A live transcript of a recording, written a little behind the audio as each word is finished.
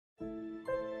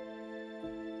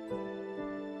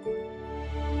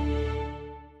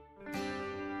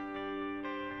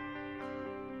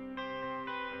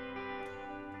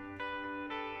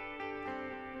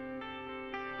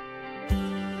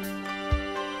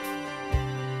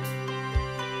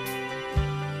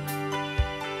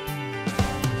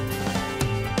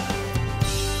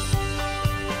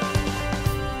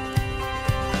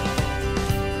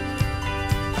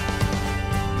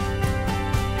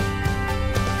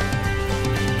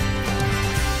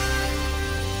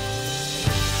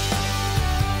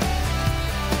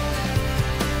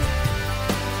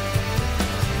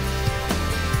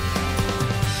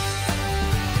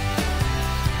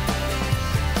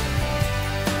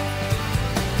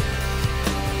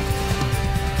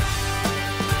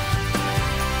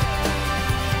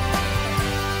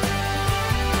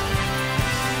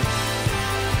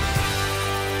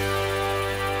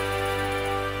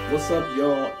What's up,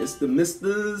 y'all? It's the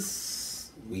Misters.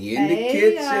 We in the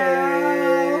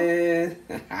Hey,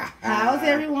 kitchen. How's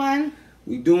everyone?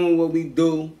 We doing what we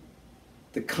do.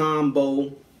 The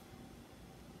combo.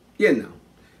 You know.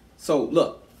 So,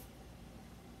 look.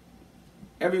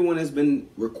 Everyone has been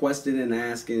requesting and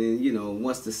asking,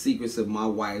 what's the secrets of my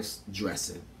wife's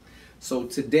dressing? So,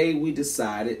 today we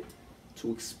decided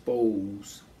to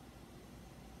expose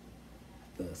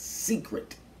the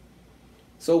secret.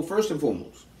 So, first and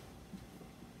foremost,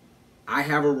 I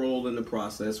have a role in the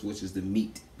process, which is the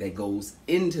meat that goes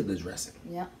into the dressing.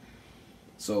 Yeah.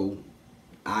 So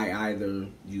I either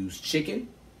use chicken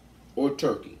or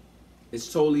turkey.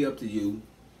 It's totally up to you.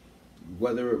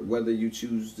 Whether you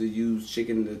choose to use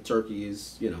chicken or turkey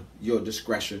is, your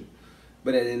discretion.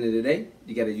 But at the end of the day,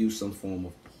 you got to use some form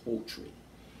of poultry.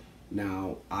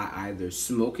 Now, I either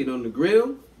smoke it on the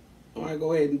grill or I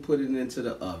go ahead and put it into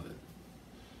the oven.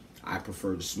 I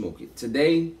prefer to smoke it.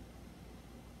 Today,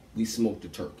 we smoked the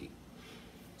turkey.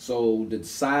 So the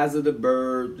size of the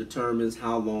bird determines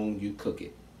how long you cook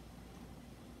it.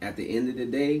 At the end of the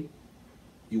day,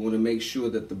 you want to make sure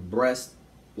that the breast,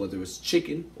 whether it's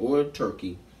chicken or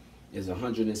turkey, is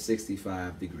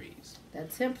 165 degrees.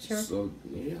 That temperature. So,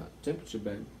 yeah, temperature,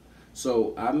 baby.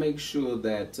 So I make sure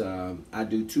that I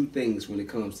do two things when it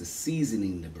comes to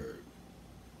seasoning the bird.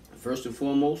 First and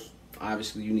foremost,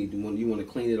 obviously you want to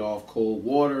clean it off cold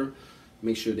water,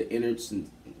 make sure the innards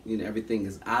and everything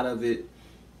is out of it,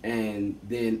 and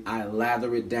then I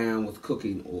lather it down with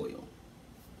cooking oil.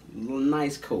 A little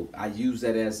nice coat. I use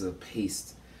that as a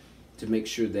paste to make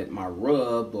sure that my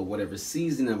rub or whatever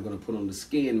seasoning I'm going to put on the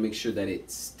skin, make sure that it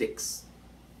sticks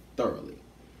thoroughly.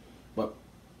 But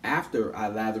after I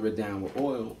lather it down with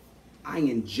oil, I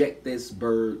inject this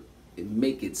bird and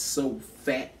make it so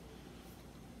fat.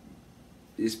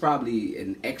 It's probably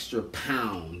an extra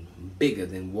pound bigger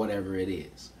than whatever it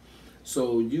is.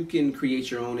 So you can create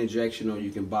your own injection, or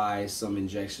you can buy some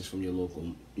injections from your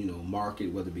local,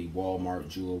 market, whether it be Walmart,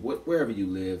 Jewel, wherever you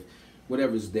live,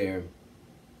 whatever's there.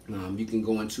 You can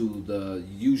go into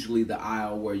usually the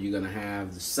aisle where you're gonna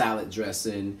have the salad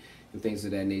dressing and things of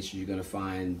that nature. You're gonna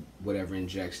find whatever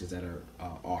injections that are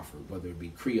offered, whether it be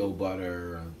Creole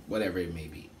butter or whatever it may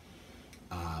be.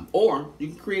 Or you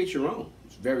can create your own.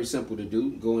 It's very simple to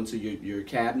do. Go into your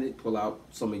cabinet, pull out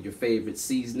some of your favorite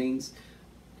seasonings,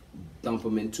 dump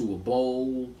them into a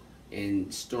bowl,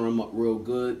 and stir them up real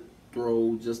good.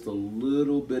 Throw just a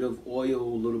little bit of oil, a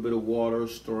little bit of water,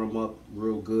 stir them up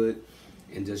real good,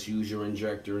 and just use your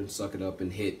injector and suck it up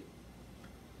and hit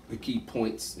the key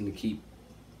points and the key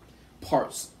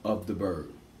parts of the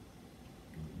bird.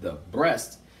 The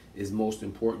breast is most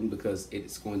important because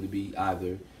it's going to be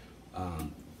either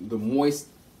the moisture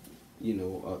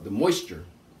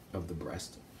of the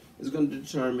breast is going to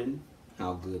determine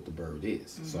how good the bird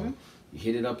is. Mm-hmm. So you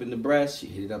hit it up in the breast, you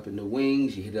hit it up in the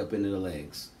wings, you hit it up into the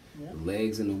legs. Yep. The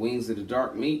legs and the wings of the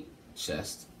dark meat.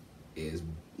 Chest is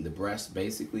the breast,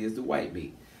 basically is the white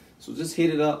meat. So just hit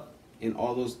it up in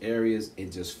all those areas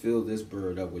and just fill this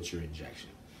bird up with your injection.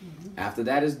 Mm-hmm. After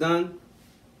that is done,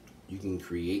 you can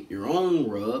create your own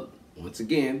rub. Once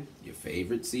again, your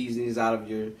favorite seasonings out of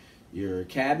your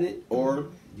cabinet, or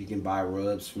you can buy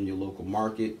rubs from your local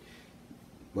market.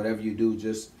 Whatever you do,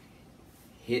 just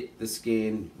hit the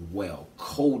skin well,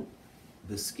 coat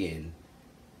the skin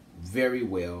very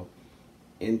well,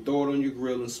 and throw it on your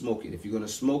grill and smoke it. If you're going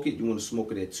to smoke it, you want to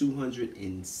smoke it at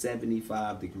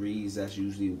 275 degrees. That's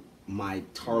usually my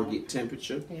target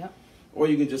temperature. Yep. Or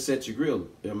you can just set your grill,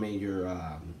 your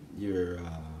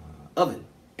oven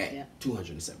at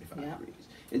 275 degrees,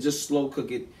 and just slow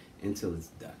cook it until it's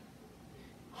done.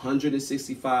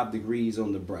 165 degrees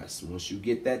on the breast. Once you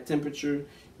get that temperature,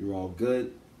 you're all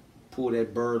good. Pull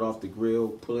that bird off the grill,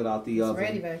 pull it out the oven,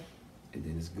 ready, babe. And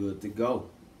then it's good to go.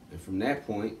 And from that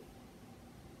point,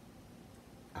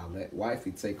 I'll let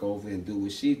wifey take over and do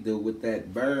what she do with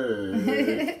that bird.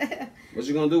 What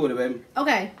you gonna do with it, baby?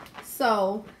 Okay,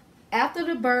 so after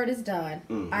the bird is done,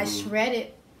 I shred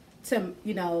it to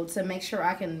make sure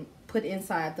I can put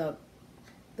inside the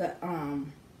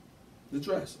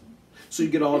dress. So you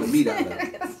get all the meat out of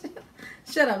it.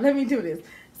 Shut up, let me do this.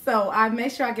 So I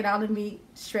make sure I get all the meat,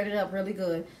 shred it up really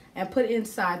good, and put it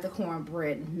inside the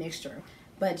cornbread mixture.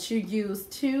 But you use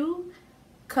 2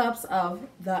 cups of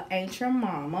the Ancient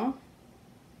Mama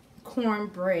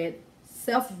cornbread,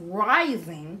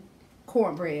 self-rising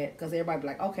cornbread, because everybody be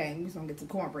like, okay, we're going to get some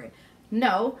cornbread.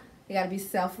 No, it got to be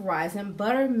self-rising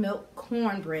buttermilk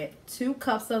cornbread, 2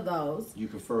 cups of those. You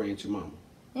prefer Ancient Mama?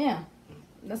 Yeah,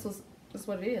 that's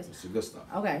what it is. It's the good stuff.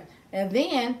 Okay, and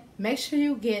then make sure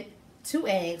you get 2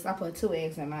 eggs. I put 2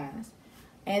 eggs in mine.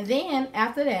 And then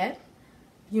after that,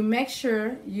 you make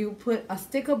sure you put a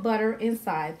stick of butter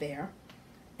inside there.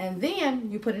 And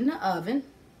then you put it in the oven.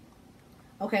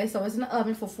 Okay, so it's in the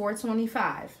oven for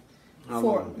 425. How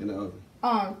long in the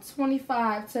oven?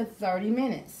 25 to 30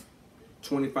 minutes.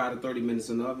 25 to 30 minutes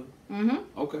in the oven?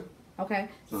 Mm-hmm. Okay. Okay,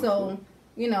 Sounds so,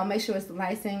 make sure it's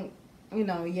nice and,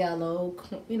 yellow.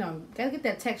 Gotta get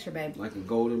that texture, baby. Like a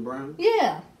golden brown?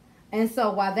 Yeah. And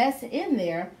so while that's in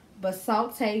there, but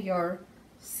saute your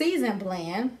seasoned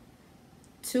blend,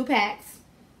 2 packs,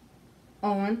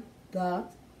 on the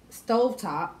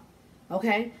stovetop.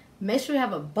 Okay? Make sure you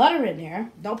have a butter in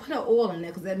there. Don't put no oil in there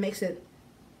because that makes it,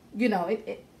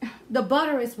 the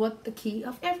butter is what the key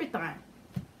of everything.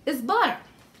 It's butter.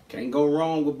 Can't go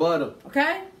wrong with butter.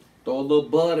 Okay? Throw a little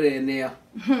butter in there.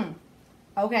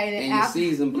 Okay. Then and your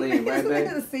seasoned blend, right, baby?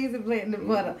 The seasoned blend, the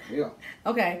butter. Yeah.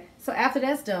 Okay. So after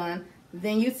that's done,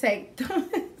 then you take,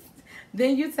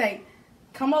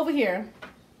 come over here,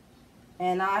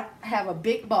 and I have a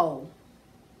big bowl.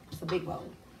 It's a big bowl.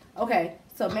 Okay.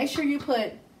 So make sure you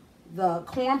put the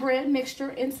cornbread mixture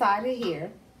inside of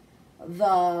here,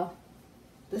 the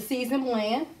seasoned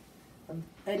blend,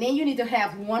 and then you need to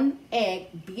have 1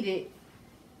 egg, beat it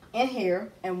in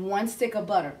here, and 1 stick of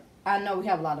butter. I know we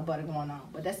have a lot of butter going on,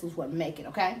 but this is what make it,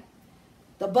 okay?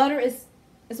 The butter is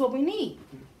what we need,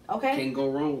 okay? Can't go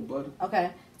wrong with butter.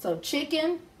 Okay, so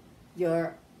chicken,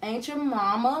 your ancient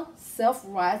mama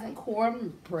self-rising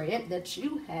cornbread that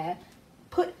you have,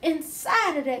 put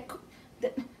inside of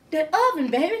that oven,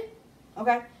 baby.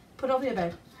 Okay, put it over here,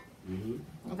 baby.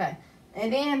 Mm-hmm. Okay,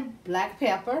 and then black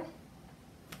pepper.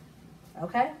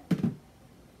 Okay,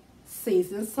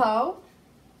 seasoned salt,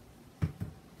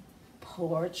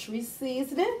 poultry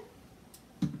seasoning,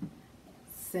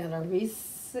 celery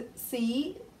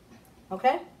seed.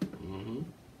 Okay, Mm-hmm.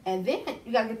 and then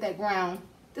you gotta get that ground,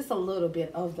 just a little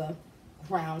bit of the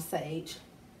ground sage.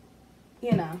 A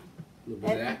little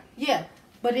bit of that. Yeah,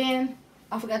 but then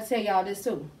I forgot to tell y'all this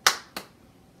too.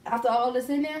 After all this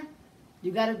in there,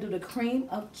 you gotta do the cream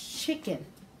of chicken.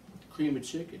 Cream of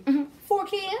chicken. Mm-hmm. 4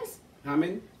 cans. How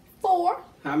many? 4.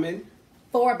 How many?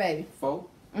 4, baby. 4?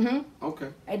 Mm-hmm. Okay.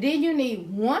 And then you need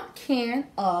 1 can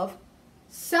of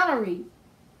celery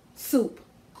soup.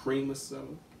 Cream of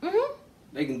celery. Mm-hmm.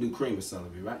 They can do cream of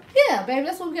celery, right? Yeah, baby,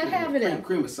 that's what we gotta have it in.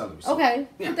 Cream of celery. Okay,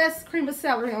 Yeah. put that cream of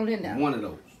celery on in there. 1 of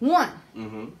those. 1.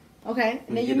 Mm-hmm. Okay,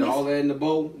 and then you get mix. all that in the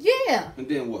bowl. Yeah, And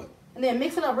then what? and then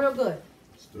mix it up real good.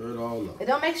 Stir it all up. And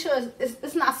don't make sure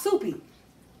it's not soupy.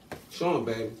 Show 'em,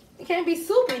 baby. It can't be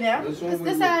soupy now. That's what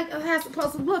This we how it's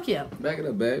supposed to look here. Back it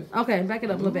up, babe. Okay, back it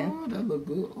up a little bit. Oh, that look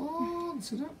good. Oh,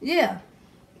 see that? Yeah.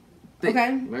 Thick.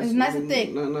 Okay, it's nice and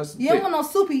thick. Nice and You don't want no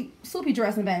soupy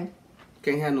dressing, baby.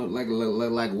 Can't have no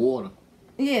like water.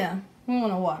 Yeah, we don't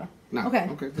want no water. No. Okay,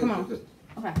 Okay. Good, come on. Good.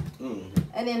 Okay, Mm.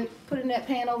 and then put it in that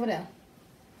pan over there.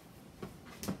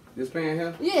 This pan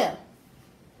here. Yeah.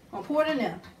 I'll pour it in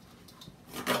there.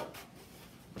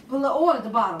 Put a little oil at the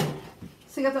bottom.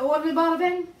 See, got the oil at the bottom,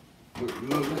 baby?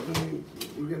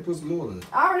 We gotta put some oil in it.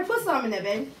 I already put some in there,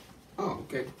 baby. Oh,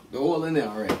 okay. The oil in there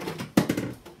already.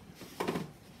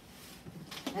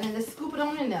 And then just scoop it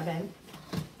on in there, baby.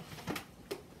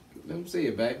 Let me see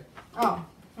it, babe. Oh.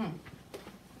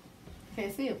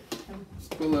 Can't see it.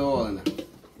 Just put a little oil in there.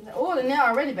 The oil in there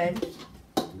already, baby.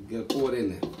 You gotta pour it in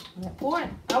there. Yeah, pour it.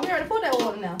 Oh, we already put that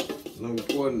oil in there. Let me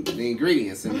pour the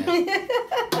ingredients in there.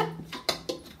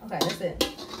 Okay, that's it.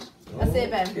 That's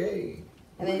it, baby. Okay.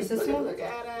 And then just Look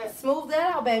at that. smooth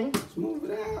that out, baby. Smooth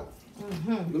it out.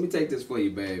 Mm-hmm. Let me take this for you,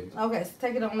 babe. Okay, so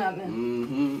take it on out now.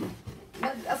 Mm-hmm.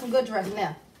 That's some good dressing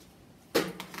now. See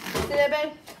that,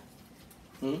 baby?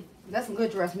 Hmm? That's some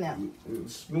good dressing now.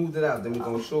 Smooth it out, then we're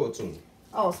gonna show it to him.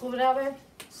 Oh, smooth it out, baby?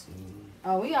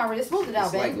 Oh, we already smoothed it out,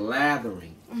 It's like baby.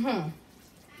 lathering.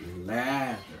 Mm-hmm.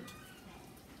 Lather.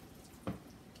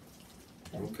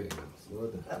 Okay, slow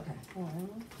it down. Okay.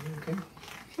 Okay.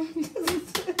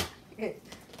 Okay.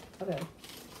 Okay.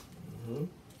 Mm-hmm.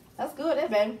 That's good, that,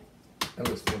 baby. That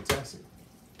looks fantastic.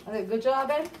 I did a good job,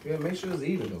 baby. Yeah, make sure it's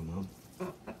even though, Mom.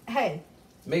 Hey,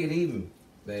 Make it even,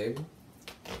 babe.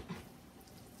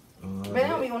 baby, I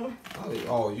don't even want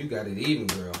Oh, you got it even,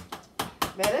 girl.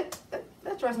 baby,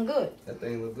 that's dressing good. That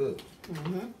thing look good.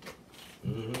 Mm-hmm.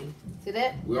 Mm-hmm. See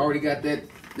that? We already got that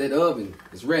oven.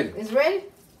 It's ready. It's ready?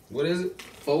 What is it?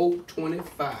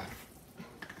 425.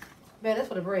 Baby, that's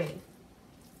for the bread.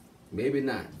 Maybe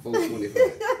not.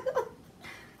 425.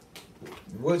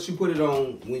 What you put it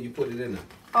on when you put it in there?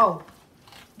 Oh,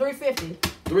 350.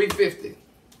 350.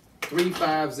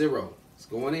 350. It's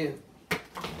going in.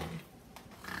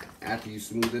 After you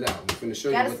smooth it out. I'm finna show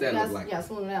you what that looks like. Yeah,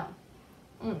 smooth it out.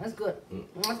 That's good.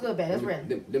 That's good, baby. That's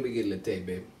ready. Let me get a little tape,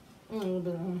 baby.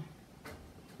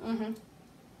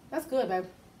 That's good, babe.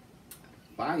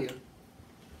 Fire.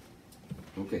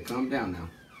 Okay, calm down now.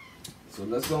 So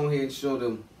let's go ahead and show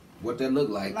them what that look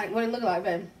like. Like what it look like,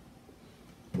 babe.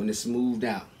 When it's smoothed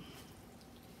out.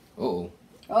 Uh-oh.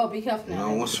 Oh, be careful I now.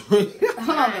 don't want to.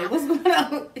 Hold on, babe. What's going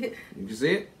on? You can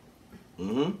see it? I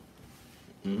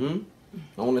don't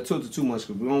want to tilt it too much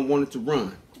because we don't want it to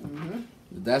run.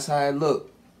 But that's how it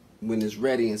look when it's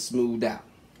ready and smoothed out.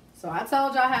 So I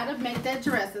told y'all how to make that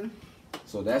dressing.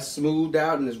 So that's smoothed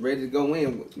out and it's ready to go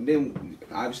in. Then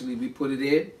obviously we put it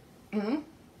in.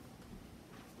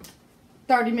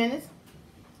 30 minutes.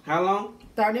 How long?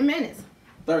 30 minutes.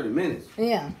 30 minutes.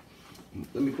 Yeah.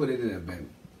 Let me put it in there, baby.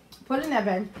 Put it in there,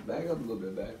 baby. Back up a little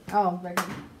bit, baby. Oh, baby.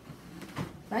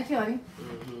 Thank you, honey.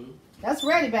 That's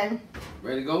ready, baby.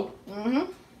 Ready to go?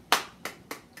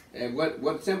 And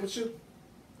what temperature?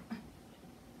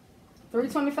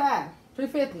 325,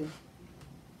 350.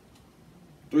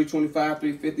 325,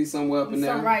 350, somewhere up in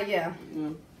there. Something right, yeah.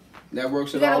 That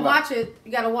works You it all gotta out. watch it.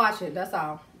 You gotta watch it. That's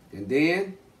all. And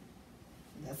then,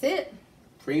 That's it.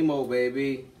 primo,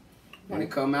 baby. When Okay.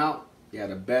 it come out, you have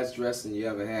the best dressing you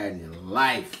ever had in your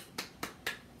life.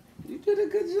 You did a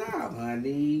good job,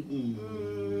 honey.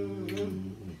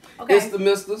 Okay. It's the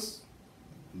misters.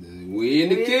 We in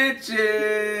the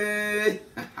kitchen.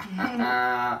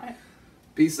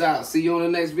 Peace out. See you on the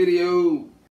next video.